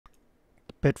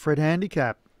Betfred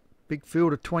Handicap. Big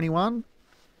field of 21.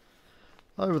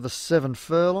 Over the 7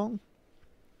 furlong.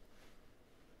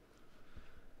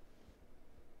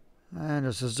 And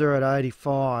it's a 0 to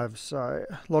 85. So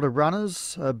a lot of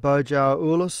runners. Bojo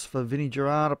Ulis for Vinnie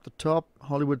Gerard up the top.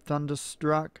 Hollywood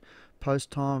Thunderstruck.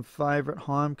 Post-time favourite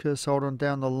Heimke sold on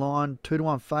down the line. 2 to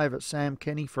 1 favourite Sam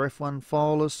Kenny for F1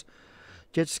 Foalers.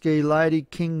 Jet Ski Lady,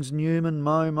 Kings Newman,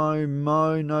 Mo,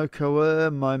 No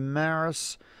Coer, Mo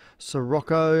Maris,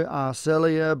 Sirocco,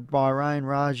 Arcelia, Bahrain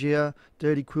Rajia,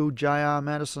 Dirty Quill, JR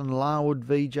Madison, Larwood,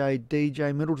 VJ,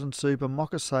 DJ, Middleton Super,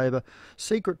 Mocha Sabre,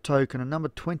 Secret Token, and number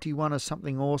 21 is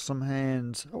Something Awesome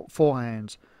Hands, 4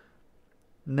 hands.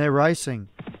 And they're racing.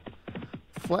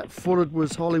 Flat-footed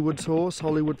was Hollywood's horse,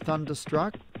 Hollywood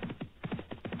Thunderstruck.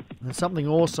 And Something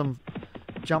Awesome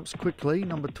jumps quickly,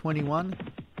 number 21.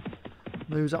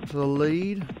 Moves up to the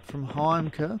lead from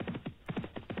Heimke.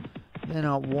 Then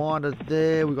up wider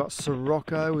there, we've got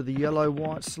Sirocco with the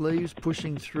yellow-white sleeves.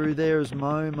 Pushing through there is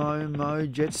Mo.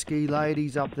 Jet Ski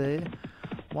Ladies up there.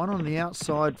 One on the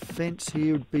outside fence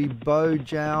here would be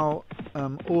Bojo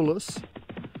Ulis.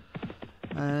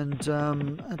 And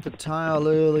at the tail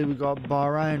early, we've got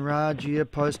Bahrain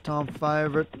Rajia, post-time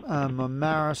favourite,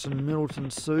 Maris and Middleton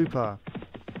Super.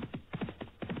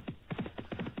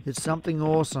 It's Something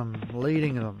Awesome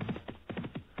leading them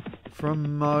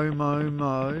from Mo,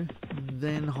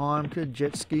 then Heimke,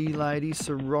 Jet Ski Lady,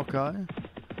 Sirocco,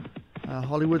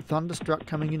 Hollywood Thunderstruck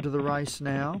coming into the race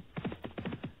now.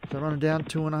 So running down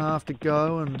 2.5 to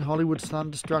go, and Hollywood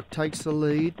Thunderstruck takes the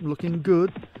lead, looking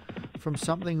good from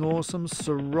Something Awesome,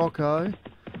 Sirocco.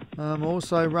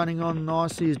 Also running on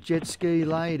nicely is Jet Ski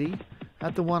Lady.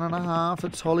 At the 1.5,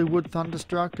 it's Hollywood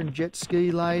Thunderstruck and Jet Ski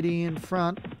Lady in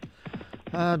front.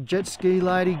 Jet Ski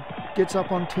Lady gets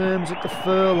up on terms at the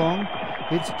furlong.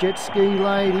 It's Jet Ski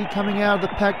Lady coming out of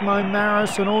the pack, Mo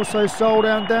Maris, and also sold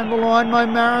down the line. Mo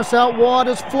Maris out wide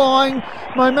is flying.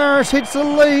 Mo Maris hits the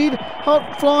lead.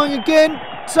 Hot flying again.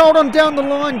 Sold on down the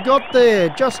line. Got there.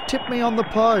 Just tipped me on the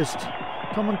post.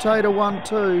 Commentator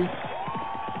 1-2.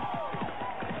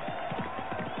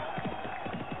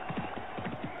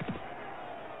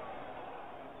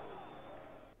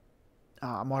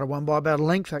 I might have won by about a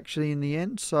length actually in the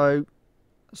end. So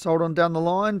sold on down the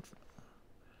line.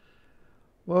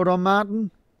 Well done,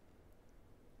 Martin.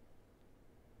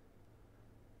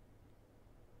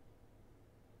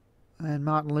 And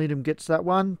Martin Leadham gets that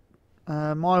one.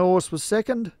 My horse was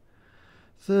second.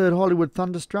 Third, Hollywood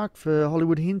Thunderstruck for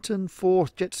Hollywood Hinton.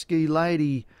 Fourth, Jet Ski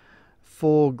Lady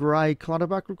for Grey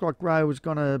Clutterbuck. Looked like Grey was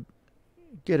going to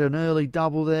get an early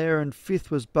double there. And fifth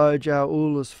was Bojo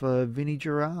Ulis for Vinnie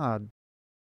Gerard.